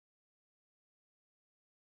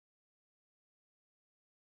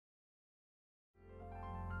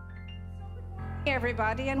Hey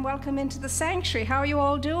everybody, and welcome into the sanctuary. How are you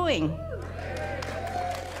all doing?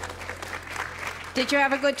 Did you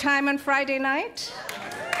have a good time on Friday night?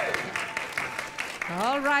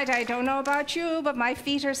 All right, I don't know about you, but my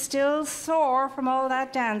feet are still sore from all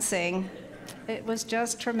that dancing. It was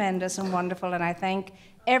just tremendous and wonderful, and I thank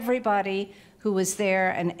everybody who was there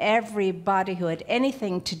and everybody who had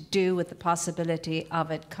anything to do with the possibility of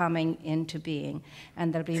it coming into being.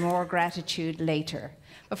 And there'll be more gratitude later.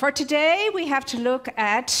 But for today, we have to look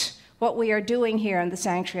at what we are doing here in the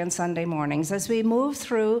sanctuary on Sunday mornings. As we move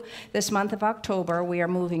through this month of October, we are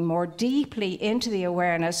moving more deeply into the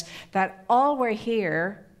awareness that all we're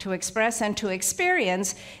here to express and to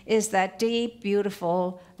experience is that deep,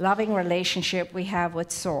 beautiful, loving relationship we have with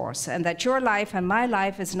Source, and that your life and my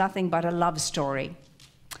life is nothing but a love story.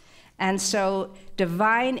 And so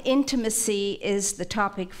divine intimacy is the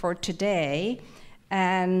topic for today,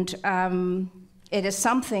 and it is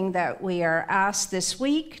something that we are asked this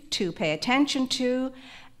week to pay attention to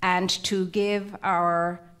and to give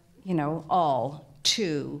our, all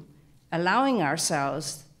to, allowing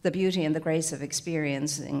ourselves the beauty and the grace of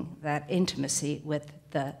experiencing that intimacy with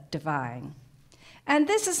the divine. And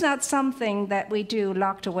this is not something that we do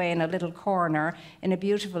locked away in a little corner in a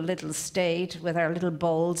beautiful little state with our little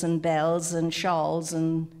bowls and bells and shawls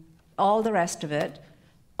and all the rest of it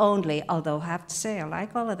only, although I have to say I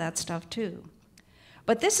like all of that stuff too.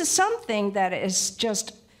 But this is something that is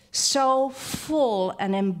just so full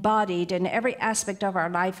and embodied in every aspect of our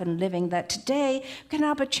life and living that today we get an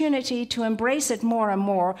opportunity to embrace it more and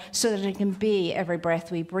more so that it can be every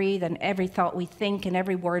breath we breathe and every thought we think and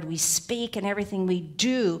every word we speak and everything we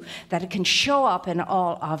do, that it can show up in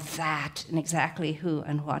all of that and exactly who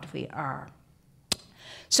and what we are.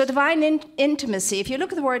 So divine intimacy, if you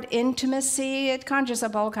look at the word intimacy, it conjures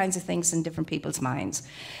up all kinds of things in different people's minds.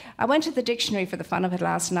 I went to the dictionary for the fun of it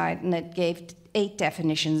last night, and it gave 8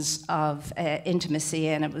 definitions of intimacy,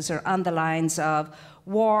 and it was on the lines of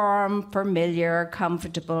warm, familiar,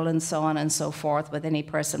 comfortable, and so on and so forth with any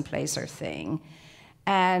person, place, or thing.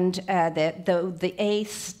 And the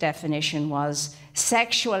 8th definition was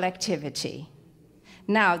sexual activity.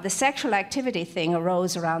 Now, the sexual activity thing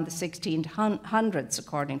arose around the 1600s,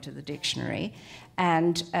 according to the dictionary,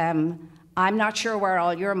 and I'm not sure where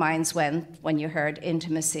all your minds went when you heard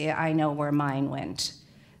intimacy. I know where mine went.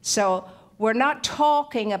 So we're not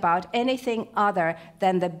talking about anything other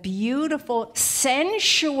than the beautiful,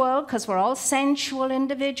 sensual, because we're all sensual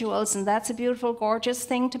individuals, and that's a beautiful, gorgeous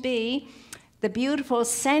thing to be, the beautiful,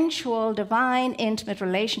 sensual, divine, intimate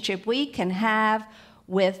relationship we can have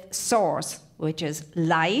with Source, which is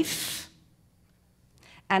life,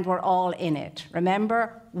 and we're all in it.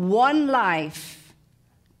 Remember, one life,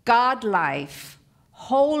 God life,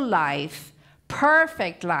 whole life,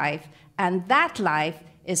 perfect life, and that life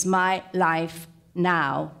is my life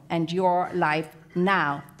now and your life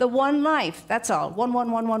now. The one life, that's all. One,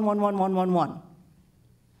 one, one, one, one, one, one, one, one.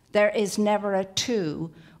 There is never a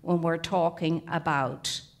two when we're talking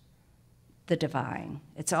about the divine.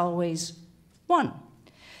 It's always one.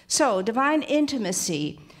 So, divine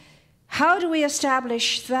intimacy. How do we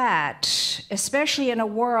establish that, especially in a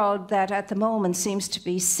world that at the moment seems to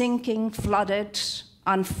be sinking, flooded,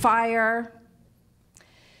 on fire,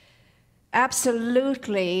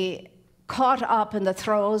 absolutely caught up in the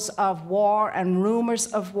throes of war and rumors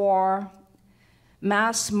of war,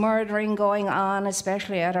 mass murdering going on,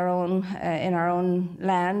 especially at our own, in our own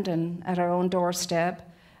land and at our own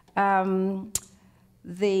doorstep,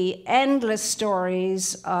 the endless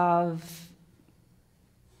stories of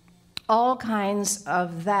all kinds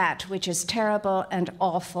of that which is terrible and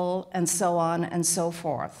awful and so on and so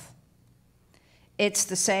forth. It's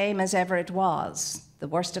the same as ever it was, the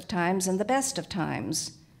worst of times and the best of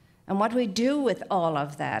times. And what we do with all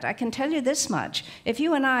of that, I can tell you this much. If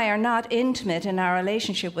you and I are not intimate in our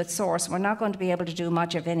relationship with Source, we're not going to be able to do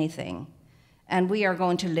much of anything. And we are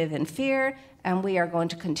going to live in fear, and we are going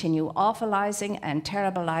to continue awfulizing and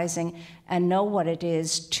terribilizing and know what it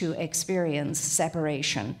is to experience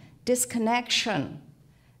separation, disconnection,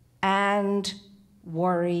 and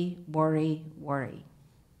worry, worry, worry.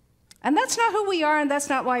 And that's not who we are, and that's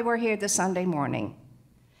not why we're here this Sunday morning.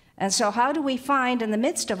 And so how do we find, in the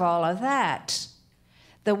midst of all of that,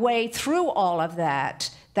 the way through all of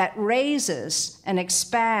that, that raises and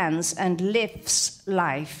expands and lifts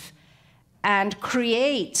life and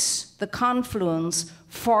creates the confluence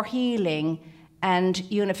for healing and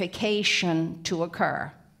unification to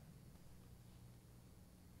occur?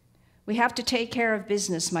 We have to take care of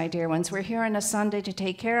business, my dear ones. We're here on a Sunday to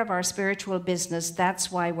take care of our spiritual business.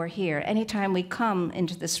 That's why we're here. Anytime we come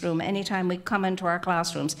into this room, anytime we come into our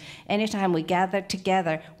classrooms, anytime we gather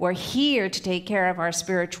together, we're here to take care of our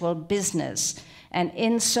spiritual business. And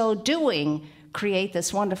in so doing, create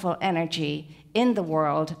this wonderful energy in the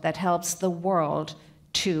world that helps the world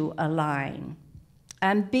to align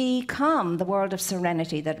and become the world of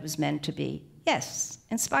serenity that it was meant to be. Yes,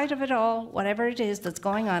 in spite of it all, whatever it is that's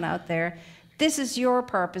going on out there, this is your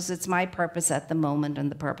purpose, it's my purpose at the moment,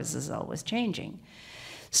 and the purpose is always changing.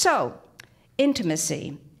 So,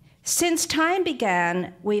 intimacy. Since time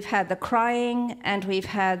began, we've had the crying, and we've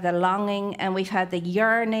had the longing, and we've had the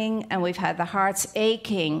yearning, and we've had the hearts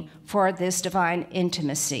aching for this divine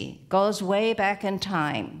intimacy. Goes way back in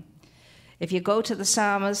time. If you go to the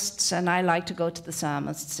psalmists, and I like to go to the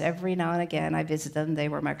psalmists every now and again, I visit them, they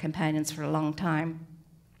were my companions for a long time.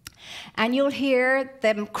 And you'll hear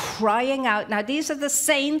them crying out. Now, these are the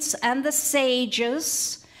saints and the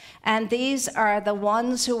sages, and these are the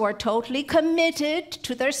ones who are totally committed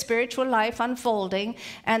to their spiritual life unfolding,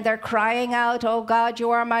 and they're crying out, "Oh God,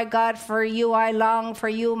 you are my God, for you I long, for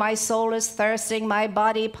you my soul is thirsting, my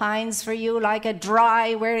body pines for you like a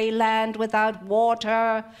dry, weary land without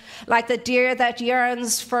water. Like the deer that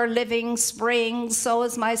yearns for living springs, so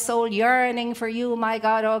is my soul yearning for you, my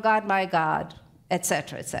God, oh God, my God,"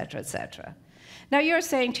 etc., etc., etc. Now you're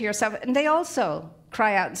saying to yourself, and they also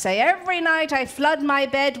cry out and say, "Every night I flood my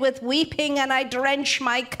bed with weeping and I drench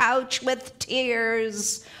my couch with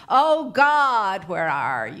tears. Oh God, where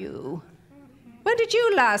are you?" When did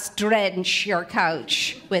you last drench your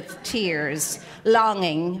couch with tears,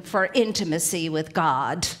 longing for intimacy with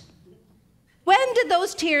God? When did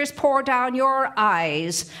those tears pour down your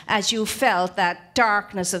eyes as you felt that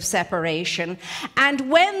darkness of separation? And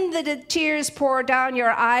when did the tears pour down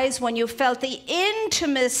your eyes when you felt the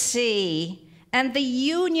intimacy and the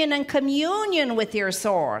union and communion with your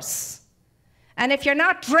source? And if you're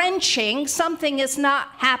not drenching, something is not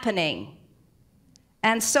happening.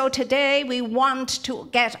 And so today we want to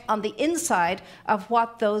get on the inside of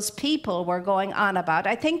what those people were going on about.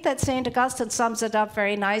 I think that St. Augustine sums it up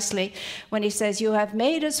very nicely when he says, "You have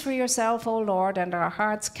made us for yourself, O Lord, and our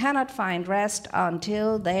hearts cannot find rest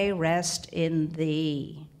until they rest in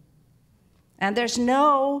thee." And there's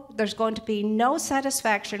going to be no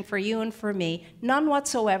satisfaction for you and for me, none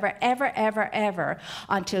whatsoever, ever, ever, ever,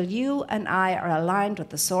 until you and I are aligned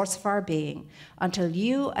with the source of our being, until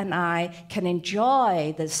you and I can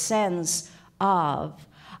enjoy the sense of,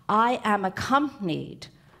 I am accompanied,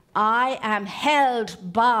 I am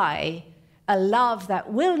held by a love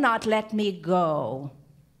that will not let me go.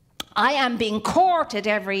 I am being courted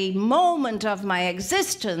every moment of my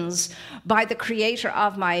existence by the creator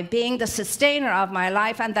of my being, the sustainer of my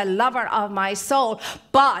life, and the lover of my soul.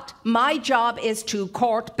 But my job is to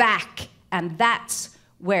court back, and that's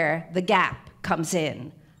where the gap comes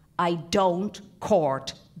in. I don't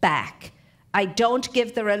court back. I don't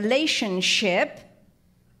give the relationship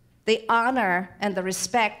the honor and the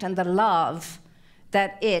respect and the love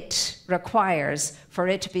that it requires for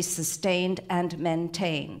it to be sustained and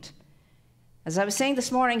maintained. As I was saying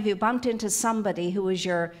this morning, if you bumped into somebody who was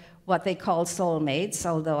your, what they call soulmates,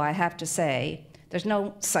 although I have to say, there's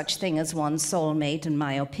no such thing as one soulmate in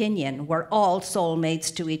my opinion. We're all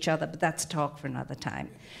soulmates to each other, but that's talk for another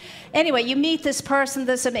time. Anyway, you meet this person,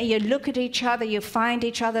 you look at each other, you find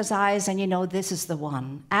each other's eyes, and you know this is the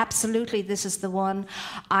one. Absolutely, this is the one.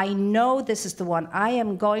 I know this is the one. I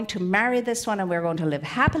am going to marry this one, and we're going to live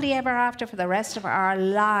happily ever after for the rest of our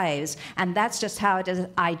lives. And that's just how it is.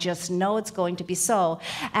 I just know it's going to be so.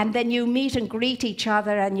 And then you meet and greet each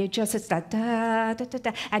other, and you just, it's like, da, da, da,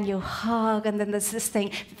 da, and you hug, and then there's this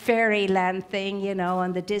thing, fairyland thing, you know,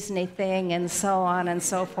 and the Disney thing, and so on and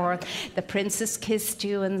so forth. The princess kissed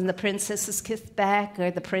you, and the princesses kissed back,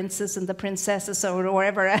 or the princes and the princesses, or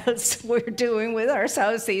whatever else we're doing with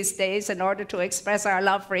ourselves these days in order to express our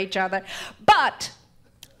love for each other. But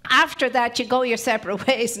after that, you go your separate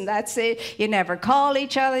ways, and that's it. You never call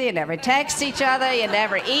each other, you never text each other, you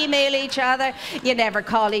never email each other, you never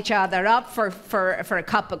call each other up for a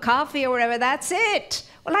cup of coffee or whatever. That's it.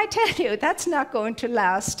 Well, I tell you, that's not going to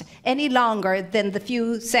last any longer than the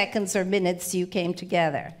few seconds or minutes you came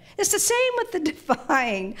together. It's the same with the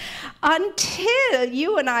divine. Until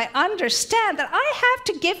you and I understand that I have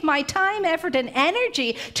to give my time, effort, and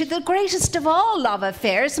energy to the greatest of all love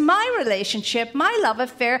affairs, my relationship, my love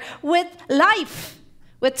affair with life,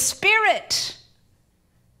 with spirit.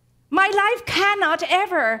 My life cannot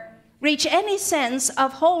ever reach any sense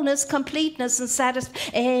of wholeness, completeness, and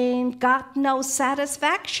satisfaction. Ain't got no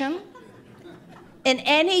satisfaction in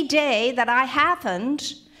any day that I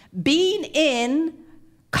haven't being in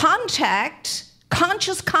contact,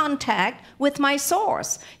 conscious contact with my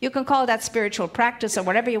source. You can call that spiritual practice or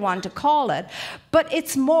whatever you want to call it, but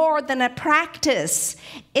it's more than a practice.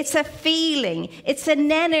 It's a feeling, it's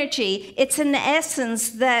an energy, it's an essence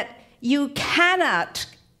that you cannot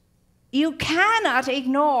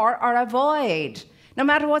ignore or avoid. No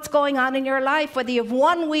matter what's going on in your life, whether you have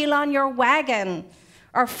one wheel on your wagon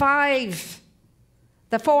or 5,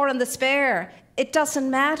 the 4 and the spare, it doesn't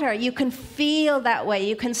matter. You can feel that way.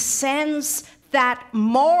 You can sense that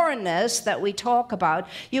moreness that we talk about.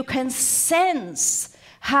 You can sense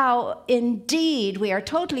how indeed we are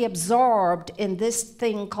totally absorbed in this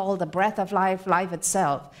thing called the breath of life, life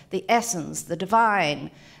itself, the essence, the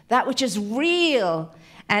divine, that which is real.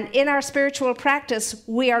 And in our spiritual practice,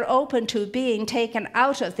 we are open to being taken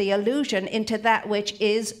out of the illusion into that which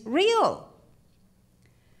is real.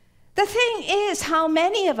 The thing is, how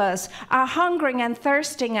many of us are hungering and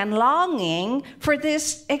thirsting and longing for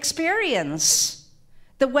this experience?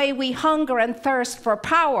 The way we hunger and thirst for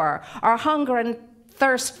power, or hunger and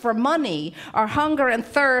thirst for money, or hunger and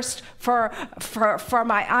thirst for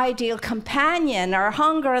my ideal companion, or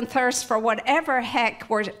hunger and thirst for whatever heck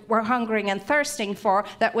we're hungering and thirsting for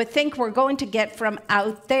that we think we're going to get from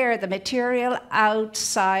out there, the material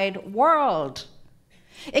outside world.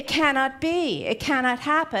 It cannot be. It cannot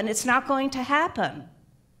happen. It's not going to happen.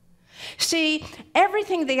 See,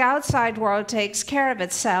 everything the outside world takes care of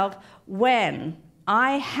itself when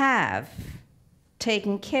I have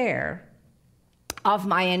taken care of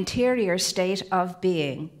my interior state of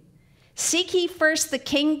being. Seek ye first the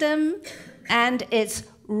kingdom and its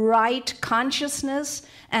right consciousness,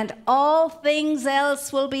 and all things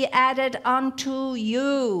else will be added unto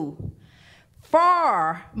you.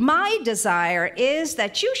 For my desire is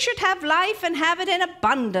that you should have life and have it in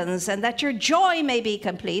abundance, and that your joy may be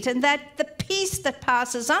complete, and that the peace that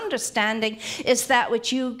passes understanding is that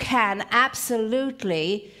which you can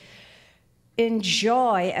absolutely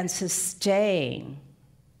enjoy and sustain.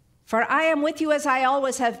 For I am with you as I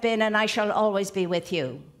always have been, and I shall always be with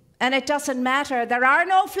you. And it doesn't matter. There are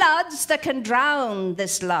no floods that can drown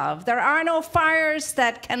this love. There are no fires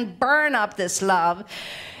that can burn up this love.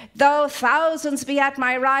 Though thousands be at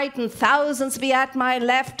my right and thousands be at my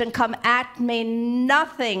left and come at me,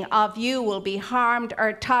 nothing of you will be harmed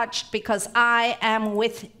or touched, because I am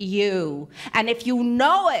with you. And if you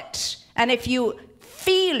know it, and if you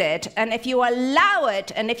feel it, and if you allow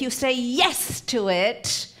it, and if you say yes to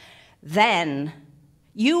it, then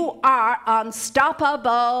you are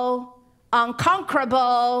unstoppable,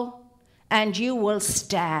 unconquerable, and you will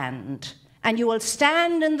stand. And you will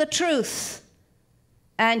stand in the truth.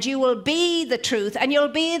 And you will be the truth, and you'll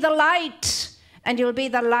be the light, and you'll be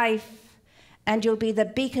the life, and you'll be the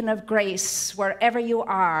beacon of grace wherever you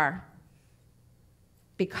are.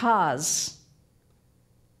 Because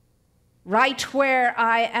right where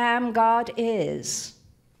I am, God is.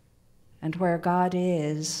 And where God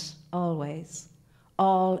is, always,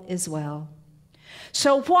 all is well.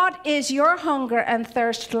 So what is your hunger and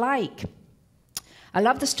thirst like? I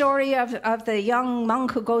love the story of the young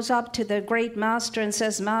monk who goes up to the great master and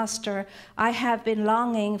says, Master, I have been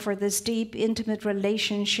longing for this deep, intimate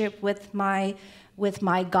relationship with my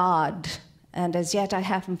God, and as yet I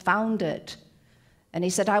haven't found it. And he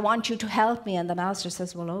said, I want you to help me. And the master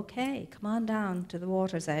says, well, okay, come on down to the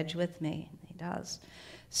water's edge with me. And he does.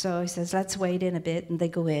 So he says, let's wade in a bit, and they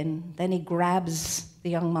go in. Then he grabs the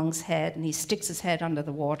young monk's head, and he sticks his head under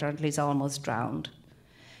the water until he's almost drowned.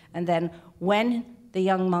 And then when the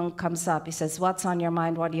young monk comes up, he says, what's on your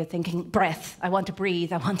mind? What are you thinking? Breath. I want to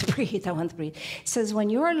breathe. I want to breathe. I want to breathe. He says, when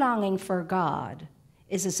your longing for God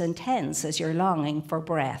is as intense as your longing for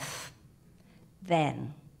breath,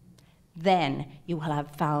 then you will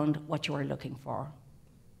have found what you are looking for.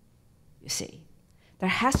 You see, there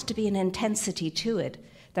has to be an intensity to it.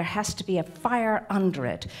 There has to be a fire under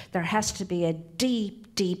it. There has to be a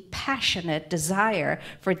deep, deep, passionate desire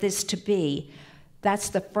for this to be. That's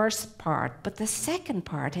the first part. But the second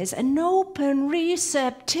part is an open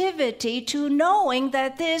receptivity to knowing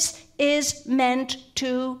that this is meant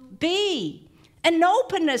to be. An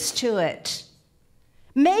openness to it.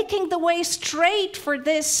 Making the way straight for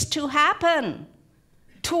this to happen.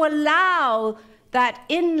 To allow that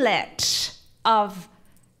inlet of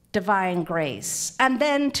divine grace. And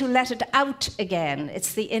then to let it out again.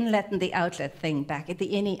 It's the inlet and the outlet thing back. The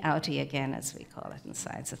innie-outie again, as we call it in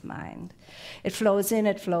science of mind. It flows in,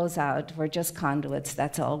 it flows out. We're just conduits.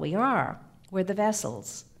 That's all we are. We're the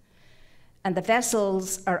vessels. And the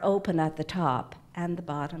vessels are open at the top and the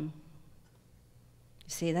bottom. You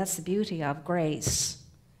see, that's the beauty of grace.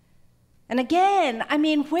 And again, I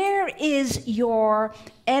mean, where is your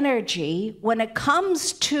energy when it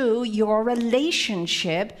comes to your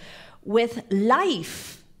relationship with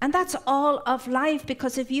life? And that's all of life,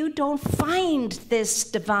 because if you don't find this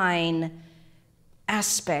divine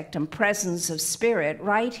aspect and presence of spirit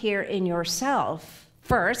right here in yourself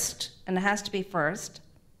first, and it has to be first,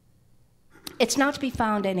 it's not to be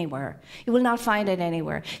found anywhere. You will not find it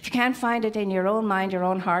anywhere. If you can't find it in your own mind, your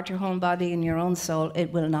own heart, your own body, and your own soul,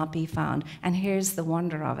 it will not be found. And here's the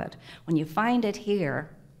wonder of it. When you find it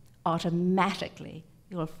here, automatically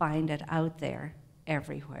you will find it out there,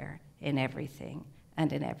 everywhere, in everything,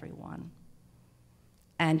 and in everyone.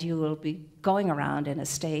 And you will be going around in a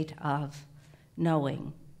state of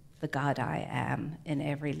knowing the God I am in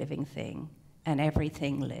every living thing, and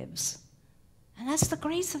everything lives. And that's the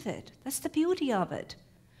grace of it. That's the beauty of it.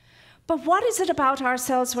 But what is it about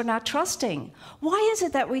ourselves we're not trusting? Why is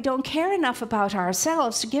it that we don't care enough about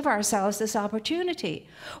ourselves to give ourselves this opportunity?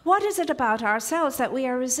 What is it about ourselves that we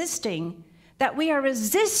are resisting? That we are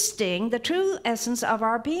resisting the true essence of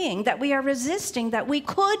our being, that we are resisting that we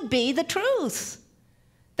could be the truth,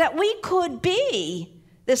 that we could be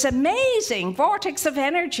this amazing vortex of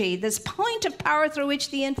energy, this point of power through which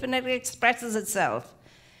the infinite expresses itself,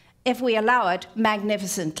 if we allow it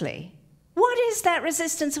magnificently. What is that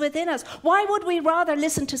resistance within us? Why would we rather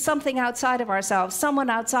listen to something outside of ourselves,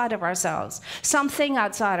 someone outside of ourselves, something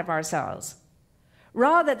outside of ourselves,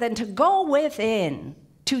 rather than to go within,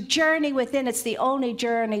 to journey within? It's the only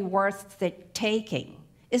journey worth the taking,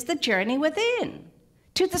 is the journey within,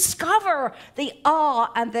 to discover the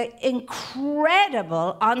awe and the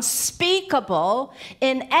incredible, unspeakable,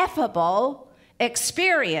 ineffable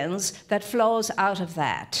experience that flows out of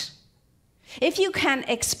that. If you can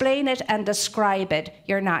explain it and describe it,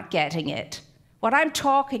 you're not getting it. What I'm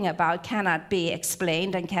talking about cannot be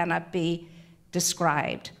explained and cannot be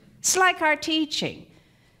described. It's like our teaching.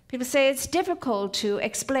 People say it's difficult to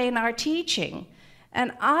explain our teaching.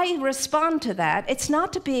 And I respond to that. It's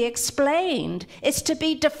not to be explained. It's to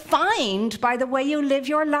be defined by the way you live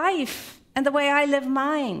your life and the way I live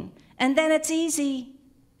mine. And then it's easy.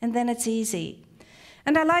 And then it's easy.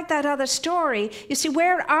 And I like that other story. You see,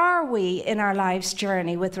 where are we in our life's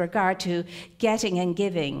journey with regard to getting and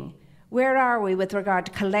giving? Where are we with regard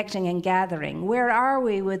to collecting and gathering? Where are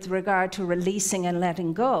we with regard to releasing and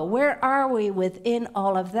letting go? Where are we within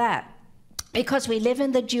all of that? Because we live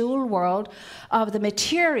in the dual world of the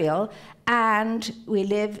material, and we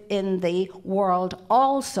live in the world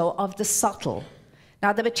also of the subtle.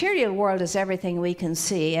 Now, the material world is everything we can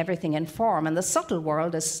see, everything in form, and the subtle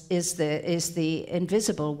world is the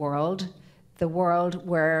invisible world, the world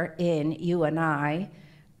wherein you and I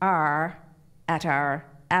are at our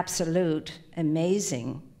absolute,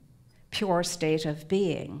 amazing, pure state of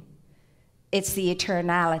being. It's the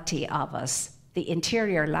eternality of us. The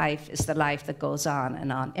interior life is the life that goes on and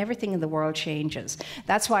on. Everything in the world changes.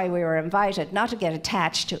 That's why we were invited not to get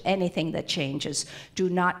attached to anything that changes. Do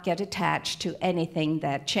not get attached to anything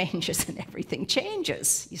that changes, and everything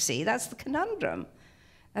changes. You see, that's the conundrum.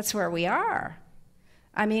 That's where we are.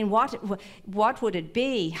 I mean, what would it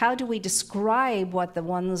be? How do we describe what the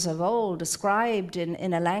ones of old described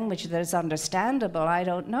in a language that is understandable? I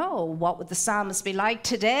don't know. What would the psalmist be like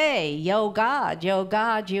today? Yo God, you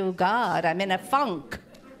God. I'm in a funk.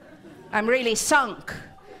 I'm really sunk.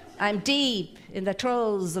 I'm deep in the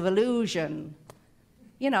throes of illusion.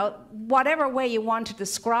 You know, whatever way you want to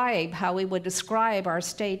describe how we would describe our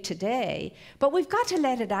state today, but we've got to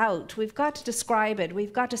let it out. We've got to describe it.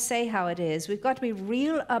 We've got to say how it is. We've got to be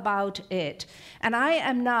real about it. And I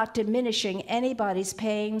am not diminishing anybody's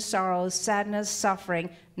pain, sorrows, sadness,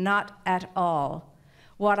 suffering, not at all.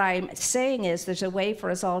 What I'm saying is there's a way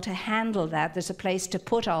for us all to handle that. There's a place to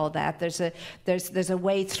put all that. There's a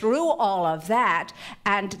way through all of that,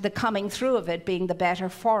 and the coming through of it being the better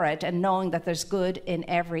for it, and knowing that there's good in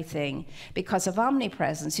everything because of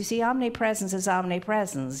omnipresence. You see, omnipresence is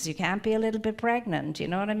omnipresence. You can't be a little bit pregnant. You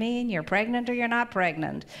know what I mean? You're pregnant or you're not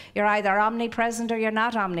pregnant. You're either omnipresent or you're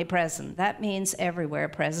not omnipresent. That means everywhere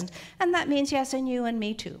present, and that means yes, in you and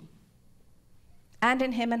me too. And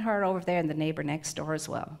in him and her over there and the neighbor next door as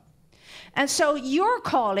well. And so your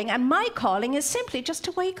calling and my calling is simply just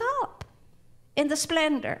to wake up in the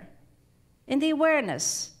splendor, in the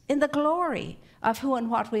awareness, in the glory of who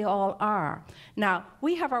and what we all are. Now,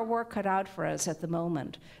 we have our work cut out for us at the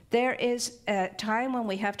moment. There is a time when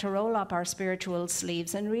we have to roll up our spiritual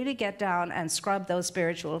sleeves and really get down and scrub those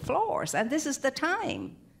spiritual floors. And this is the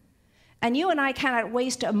time. And you and I cannot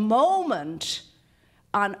waste a moment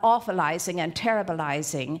on awfulizing and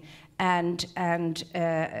terribilizing and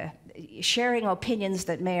sharing opinions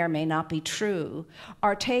that may or may not be true,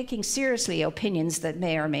 or taking seriously opinions that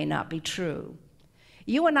may or may not be true.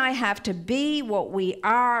 You and I have to be what we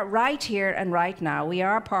are right here and right now. We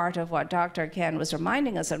are part of what Dr. Ken was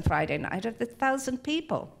reminding us on Friday night of the 1,000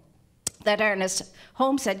 people that Ernest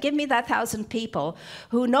Holmes said, give me that 1,000 people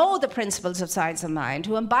who know the principles of science of mind,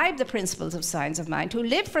 who imbibe the principles of science of mind, who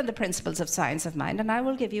live for the principles of science of mind, and I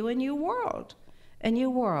will give you a new world. A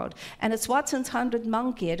new world. And it's Watson's 100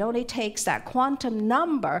 monkey. It only takes that quantum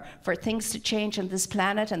number for things to change on this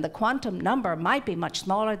planet, and the quantum number might be much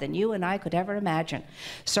smaller than you and I could ever imagine.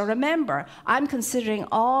 So remember, I'm considering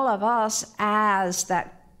all of us as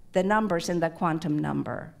the numbers in the quantum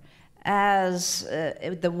number, as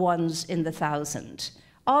the ones in the 1,000.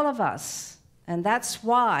 All of us. And that's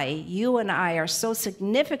why you and I are so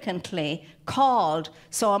significantly called,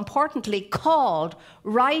 so importantly called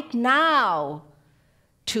right now,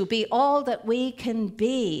 to be all that we can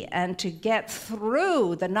be and to get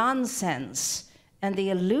through the nonsense and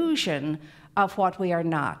the illusion of what we are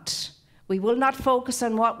not. We will not focus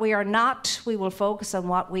on what we are not, we will focus on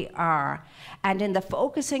what we are. And in the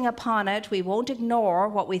focusing upon it, we won't ignore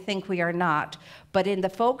what we think we are not, but in the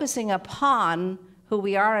focusing upon who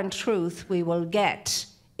we are in truth, we will get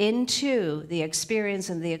into the experience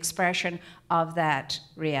and the expression of that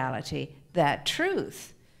reality, that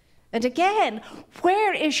truth. And again,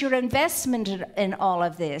 where is your investment in all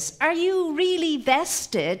of this? Are you really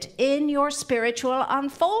vested in your spiritual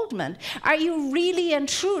unfoldment? Are you really and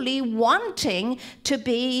truly wanting to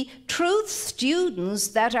be truth students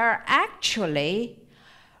that are actually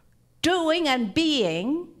doing and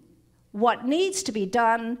being what needs to be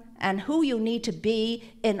done and who you need to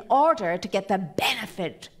be in order to get the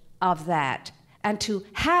benefit of that? And to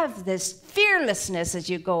have this fearlessness as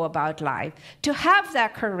you go about life, to have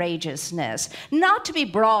that courageousness, not to be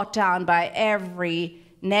brought down by every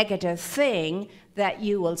negative thing that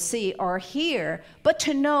you will see or hear, but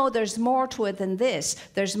to know there's more to it than this,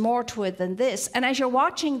 there's more to it than this. And as you're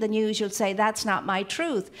watching the news, you'll say, that's not my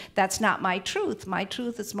truth, that's not my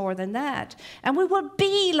truth is more than that. And we will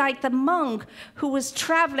be like the monk who was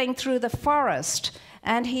traveling through the forest,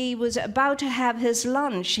 and he was about to have his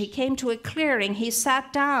lunch. He came to a clearing, he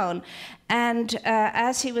sat down, and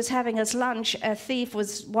as he was having his lunch, a thief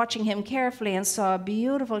was watching him carefully and saw a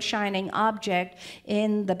beautiful shining object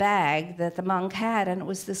in the bag that the monk had, and it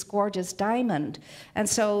was this gorgeous diamond. And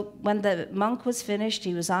so when the monk was finished,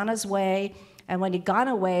 he was on his way, and when he'd gone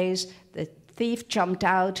a ways, the thief jumped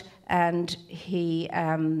out, and he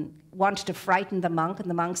wanted to frighten the monk, and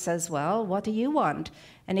the monk says, well, what do you want?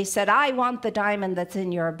 And he said, I want the diamond that's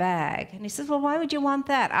in your bag. And he says, well, why would you want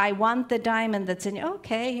that? I want the diamond that's in your...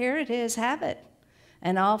 Okay, here it is, have it.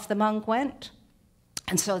 And off the monk went.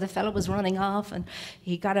 And so the fellow was running off, and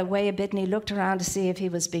he got away a bit, and he looked around to see if he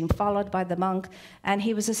was being followed by the monk, and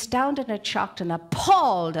he was astounded and shocked and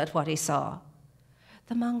appalled at what he saw.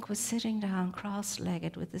 The monk was sitting down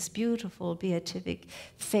cross-legged with this beautiful beatific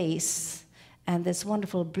face and this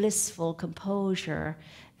wonderful blissful composure,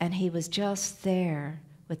 and he was just there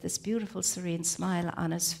with this beautiful serene smile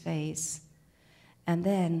on his face. And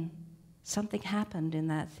then something happened in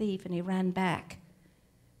that thief, and he ran back,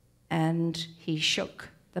 and he shook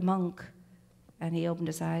the monk, and he opened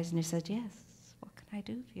his eyes, and he said, yes, what can I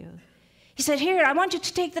do for you? He said, here, I want you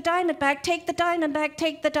to take the diamond back, take the diamond back,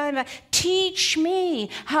 take the diamond back. Teach me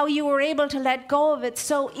how you were able to let go of it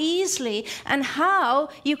so easily, and how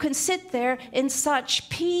you can sit there in such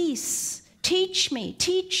peace. Teach me,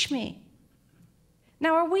 teach me.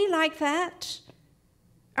 Now, are we like that?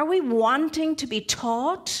 Are we wanting to be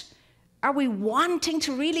taught? Are we wanting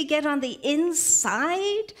to really get on the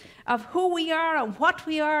inside of who we are and what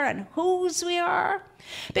we are and whose we are?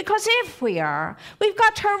 Because if we are, we've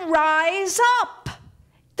got to rise up.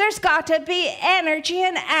 There's got to be energy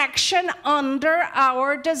and action under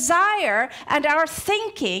our desire and our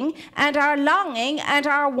thinking and our longing and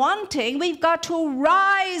our wanting. We've got to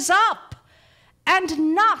rise up.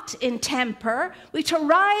 And not in temper. We have to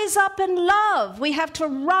rise up in love. We have to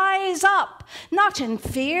rise up, not in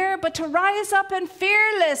fear, but to rise up in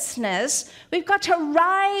fearlessness. We've got to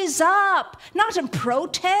rise up, not in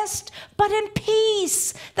protest, but in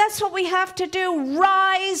peace. That's what we have to do.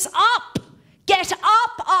 Rise up. Get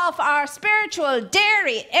up off our spiritual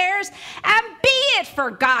dairy airs and be it for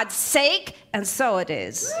God's sake. And so it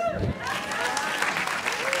is.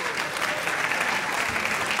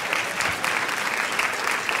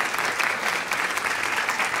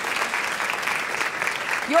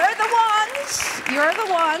 You're the ones. You're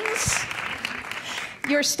the ones.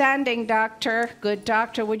 You're standing, doctor. Good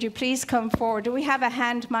doctor. Would you please come forward? Do we have a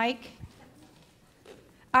hand mic?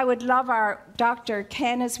 I would love our Dr.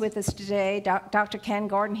 Ken is with us today, Dr. Ken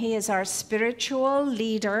Gordon. He is our spiritual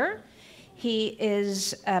leader. He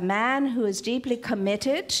is a man who is deeply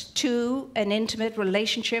committed to an intimate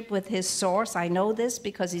relationship with his source. I know this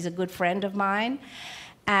because he's a good friend of mine.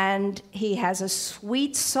 And he has a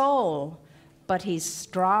sweet soul, but he's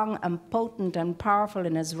strong and potent and powerful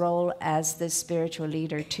in his role as the spiritual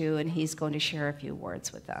leader too, and he's going to share a few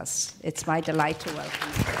words with us. It's my delight to welcome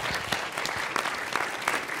you.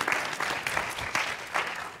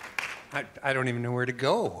 I don't even know where to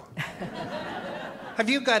go. Have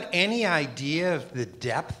you got any idea of the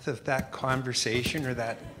depth of that conversation or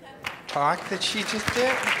that talk that she just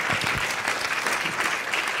did?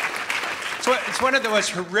 So it's one of the most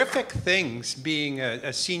horrific things being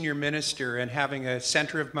a senior minister and having a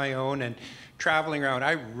center of my own and traveling around.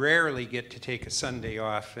 I rarely get to take a Sunday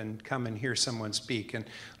off and come and hear someone speak. And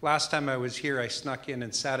last time I was here, I snuck in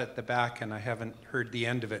and sat at the back, and I haven't heard the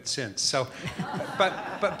end of it since. So,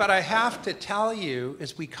 but I have to tell you,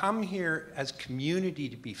 as we come here as community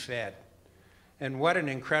to be fed, and what an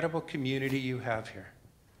incredible community you have here.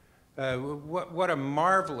 What a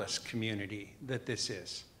marvelous community that this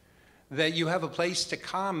is. That you have a place to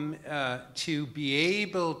come to be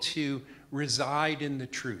able to reside in the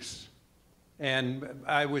truth. And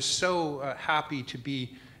I was so happy to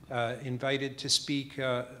be invited to speak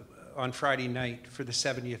on Friday night for the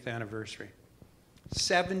 70th anniversary.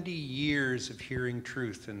 70 years of hearing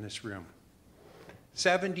truth in this room.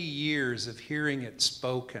 70 years of hearing it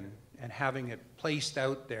spoken and having it placed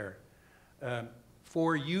out there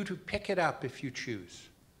for you to pick it up if you choose.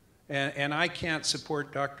 And I can't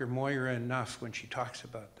support Dr. Moira enough when she talks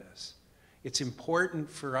about this. It's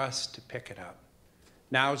important for us to pick it up.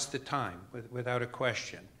 Now's the time, without a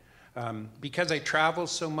question. Because I travel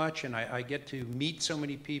so much and I get to meet so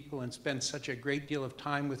many people and spend such a great deal of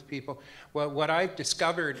time with people, well, what I've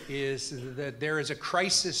discovered is that there is a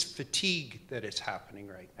crisis fatigue that is happening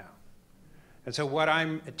right now. And so what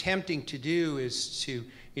I'm attempting to do is to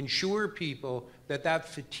ensure people that that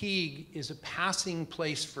fatigue is a passing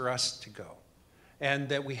place for us to go, and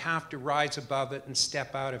that we have to rise above it and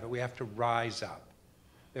step out of it. We have to rise up.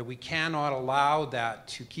 That we cannot allow that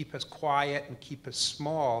to keep us quiet and keep us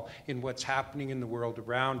small in what's happening in the world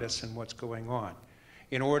around us and what's going on.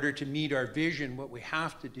 In order to meet our vision, what we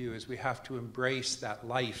have to do is we have to embrace that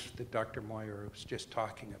life that Dr. Moira was just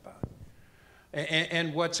talking about.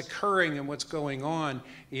 And what's occurring and what's going on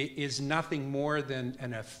is nothing more than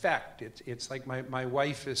an effect. It's like my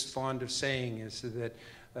wife is fond of saying, is that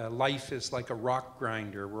life is like a rock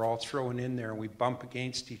grinder. We're all thrown in there and we bump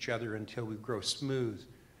against each other until we grow smooth.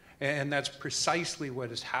 And that's precisely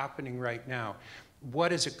what is happening right now.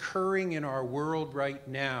 What is occurring in our world right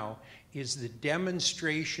now is the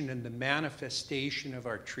demonstration and the manifestation of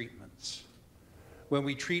our treatments. When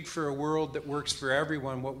we treat for a world that works for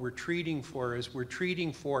everyone, what we're treating for is we're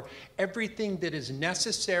treating for everything that is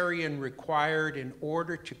necessary and required in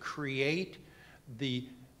order to create the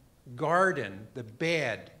garden, the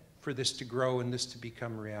bed for this to grow and this to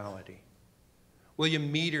become reality.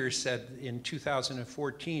 William Meeder said in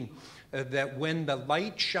 2014 that when the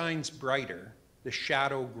light shines brighter, the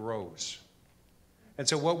shadow grows. And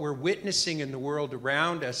so what we're witnessing in the world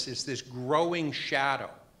around us is this growing shadow.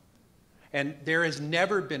 And there has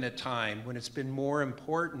never been a time when it's been more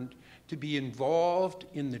important to be involved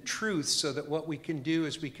in the truth so that what we can do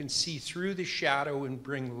is we can see through the shadow and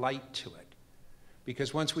bring light to it.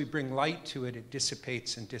 Because once we bring light to it, it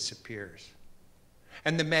dissipates and disappears.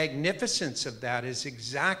 And the magnificence of that is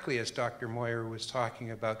exactly as Dr. Moira was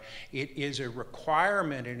talking about. It is a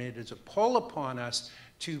requirement and it is a pull upon us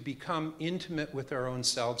to become intimate with our own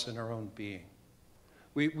selves and our own being.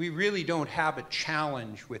 We really don't have a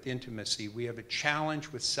challenge with intimacy. We have a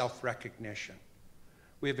challenge with self-recognition.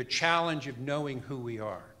 We have a challenge of knowing who we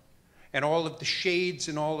are. And all of the shades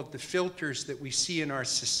and all of the filters that we see in our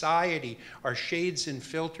society are shades and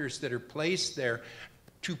filters that are placed there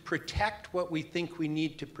to protect what we think we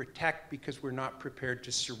need to protect because we're not prepared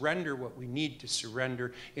to surrender what we need to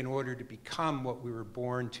surrender in order to become what we were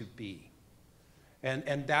born to be.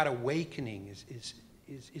 And that awakening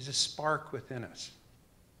is a spark within us.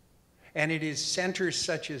 And it is centers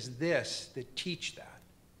such as this that teach that.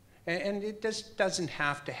 And it doesn't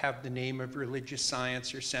have to have the name of religious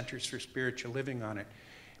science or Centers for Spiritual Living on it.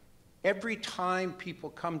 Every time people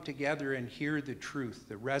come together and hear the truth,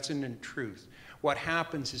 the resonant truth, what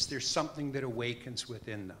happens is there's something that awakens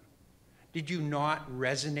within them. Did you not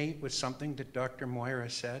resonate with something that Dr. Moira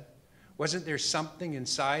said? Wasn't there something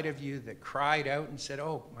inside of you that cried out and said,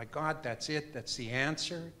 oh my God, that's it, that's the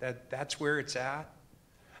answer, that's where it's at?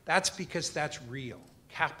 That's because that's real,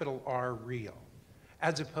 capital R real.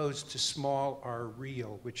 as opposed to small r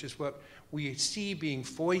real, which is what we see being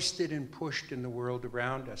foisted and pushed in the world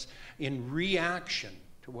around us in reaction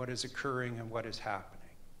to what is occurring and what is happening.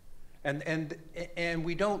 And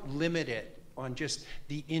we don't limit it on just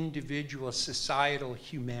the individual societal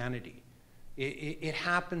humanity. It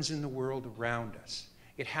happens in the world around us.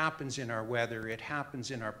 It happens in our weather. It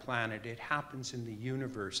happens in our planet. It happens in the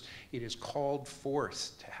universe. It is called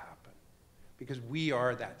forth to happen because we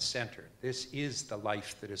are that center. This is the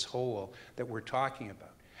life that is whole that we're talking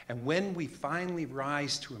about. And when we finally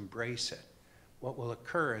rise to embrace it, what will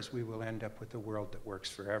occur is we will end up with a world that works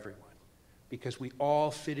for everyone. Because we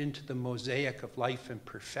all fit into the mosaic of life and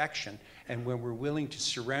perfection. And when we're willing to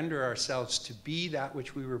surrender ourselves to be that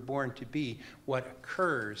which we were born to be, what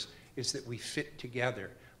occurs is that we fit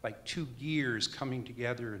together like two gears coming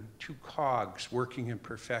together and two cogs working in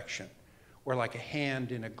perfection, or like a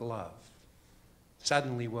hand in a glove.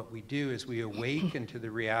 Suddenly what we do is we awaken to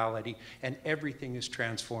the reality and everything is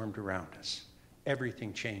transformed around us.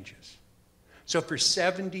 Everything changes. So for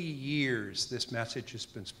 70 years, this message has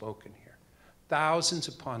been spoken here. Thousands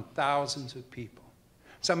upon thousands of people.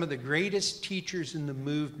 Some of the greatest teachers in the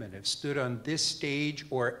movement have stood on this stage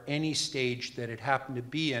or any stage that it happened to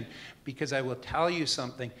be in, because I will tell you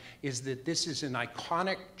something, is that this is an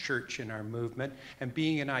iconic church in our movement, and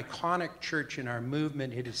being an iconic church in our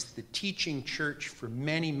movement, it is the teaching church for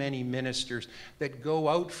many, many ministers that go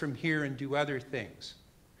out from here and do other things.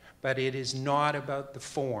 But it is not about the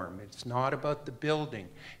form. It's not about the building.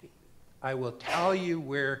 I will tell you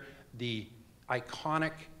where the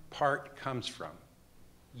iconic part comes from.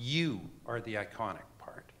 You are the iconic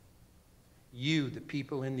part. You, the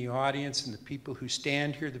people in the audience and the people who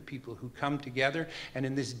stand here, the people who come together. And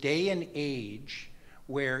in this day and age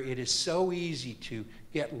where it is so easy to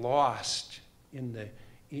get lost in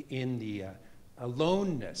the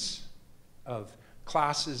aloneness of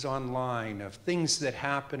classes online, of things that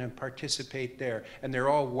happen and participate there, and they're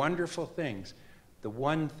all wonderful things, the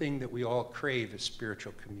one thing that we all crave is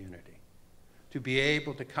spiritual community. To be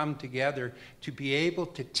able to come together, to be able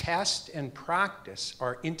to test and practice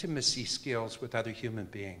our intimacy skills with other human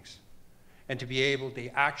beings, and to be able to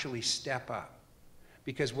actually step up.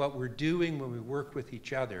 Because what we're doing when we work with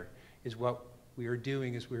each other is what we are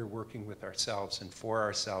doing is we're working with ourselves and for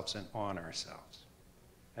ourselves and on ourselves.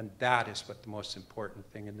 And that is what the most important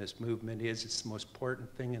thing in this movement is. It's the most important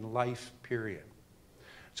thing in life, period.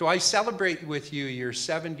 So I celebrate with you your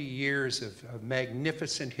 70 years of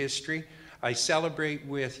magnificent history. I celebrate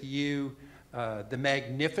with you the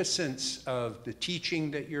magnificence of the teaching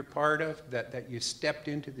that you're part of, that you stepped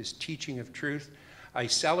into this teaching of truth. I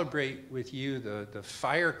celebrate with you the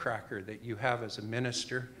firecracker that you have as a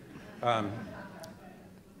minister,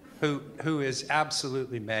 who is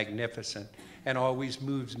absolutely magnificent and always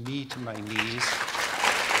moves me to my knees.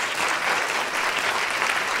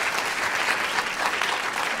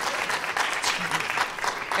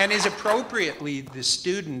 And is appropriately the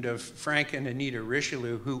student of Frank and Anita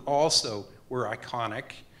Richelieu, who also were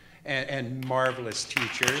iconic and marvelous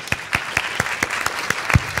teachers.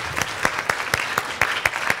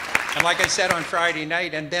 And like I said on Friday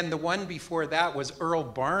night, and then the one before that was Earl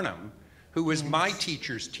Barnum, who was my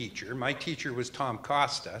teacher's teacher. My teacher was Tom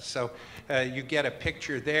Costa, so you get a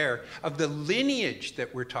picture there of the lineage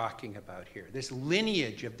that we're talking about here, this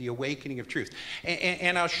lineage of the awakening of truth.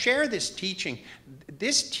 And I'll share this teaching.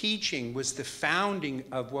 This teaching was the founding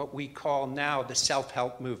of what we call now the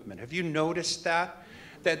self-help movement. Have you noticed that?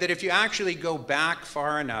 That if you actually go back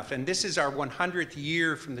far enough, and this is our 100th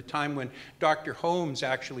year from the time when Dr. Holmes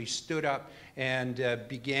actually stood up and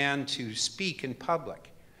began to speak in public.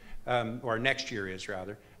 Or next year is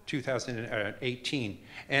rather, 2018.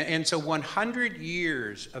 And so 100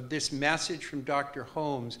 years of this message from Dr.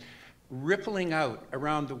 Holmes rippling out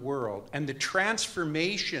around the world and the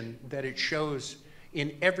transformation that it shows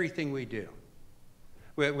in everything we do.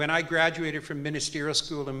 When I graduated from ministerial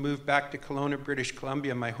school and moved back to Kelowna, British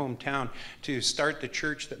Columbia, my hometown, to start the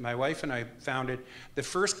church that my wife and I founded, the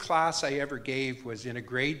first class I ever gave was in a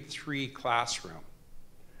grade 3 classroom.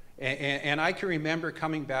 And I can remember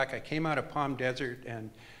coming back. I came out of Palm Desert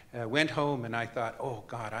and went home, and I thought, oh,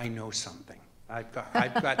 God, I know something. I've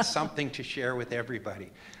got something to share with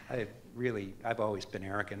everybody. I've always been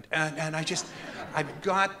arrogant. And I've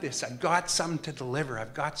got this. I've got something to deliver.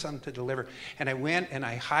 I've got something to deliver. And I went and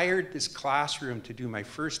I hired this classroom to do my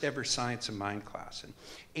first ever Science of Mind class. And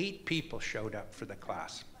 8 people showed up for the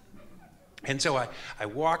class. And so I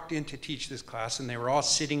walked in to teach this class, and they were all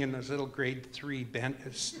sitting in those little grade 3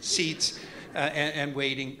 seats and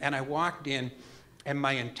waiting. And I walked in, and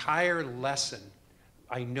my entire lesson,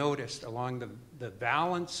 I noticed along the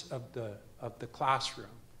balance of of the classroom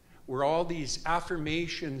were all these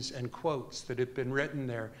affirmations and quotes that had been written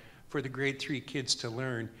there for the grade 3 kids to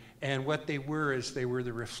learn. And what they were is they were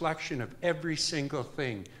the reflection of every single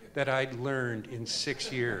thing that I'd learned in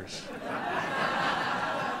 6 years.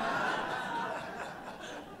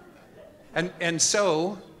 And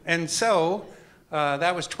so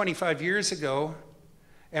that was 25 years ago.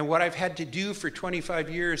 And what I've had to do for 25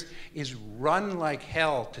 years is run like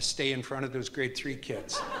hell to stay in front of those grade 3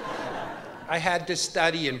 kids. I had to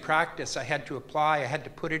study and practice. I had to apply. I had to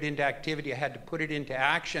put it into activity. I had to put it into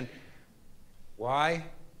action. Why?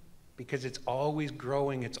 Because it's always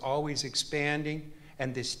growing. It's always expanding.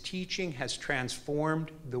 And this teaching has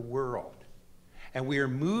transformed the world. And we are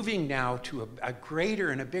moving now to a greater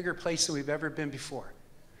and a bigger place than we've ever been before.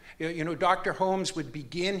 You know, Dr. Holmes would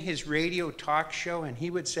begin his radio talk show and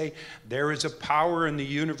he would say, there is a power in the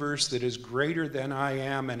universe that is greater than I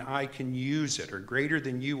am and I can use it, or greater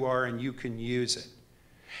than you are and you can use it.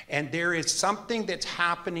 And there is something that's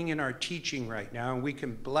happening in our teaching right now, and we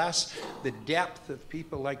can bless the depth of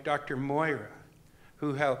people like Dr. Moira,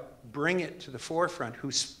 who helped bring it to the forefront,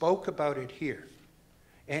 who spoke about it here.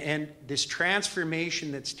 And this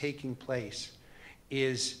transformation that's taking place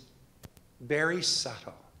is very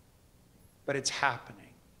subtle, but it's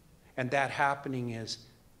happening. And that happening is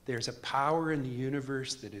there's a power in the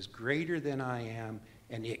universe that is greater than I am,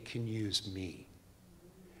 and it can use me.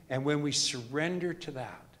 And when we surrender to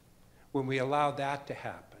that, when we allow that to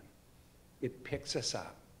happen, it picks us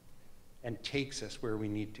up and takes us where we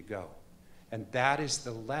need to go. And that is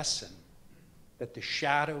the lesson that the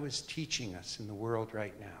shadow is teaching us in the world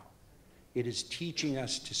right now. It is teaching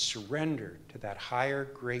us to surrender to that higher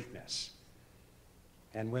greatness.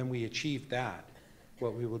 And when we achieve that,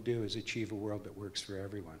 what we will do is achieve a world that works for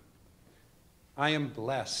everyone. I am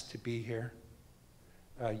blessed to be here.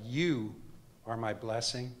 You are my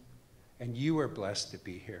blessing, and you are blessed to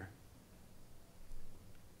be here.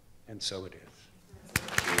 And so it is.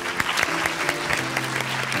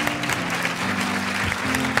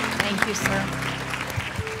 Thank you, sir.